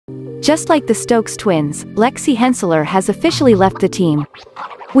Just like the Stokes twins, Lexi Hensler has officially left the team.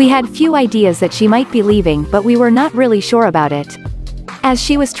 We had few ideas that she might be leaving, but we were not really sure about it. As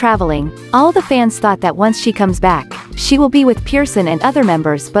she was traveling, all the fans thought that once she comes back, she will be with Pearson and other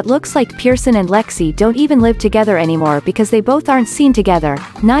members, but looks like Pearson and Lexi don't even live together anymore because they both aren't seen together,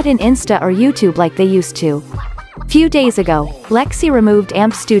 not in Insta or YouTube like they used to. Few days ago, Lexi removed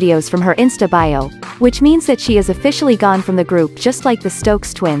AMP Studios from her Insta bio, which means that she is officially gone from the group just like the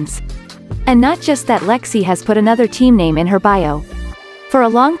Stokes twins. And not just that, Lexi has put another team name in her bio. For a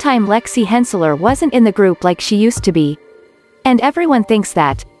long time Lexi Hensler wasn't in the group like she used to be. And everyone thinks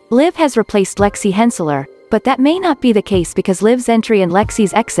that Liv has replaced Lexi Hensler, but that may not be the case because Liv's entry and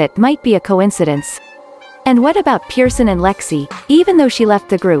Lexi's exit might be a coincidence. And what about Pearson and Lexi? Even though she left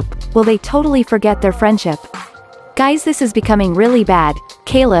the group, will they totally forget their friendship? Guys, this is becoming really bad.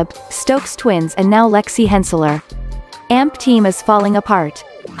 Caleb, Stokes twins, and now Lexi Hensler. AMP team is falling apart.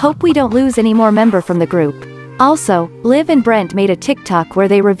 Hope we don't lose any more member from the group. Also, Liv and Brent made a TikTok where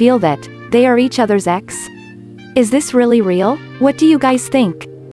they reveal that they are each other's ex. Is this really real? What do you guys think?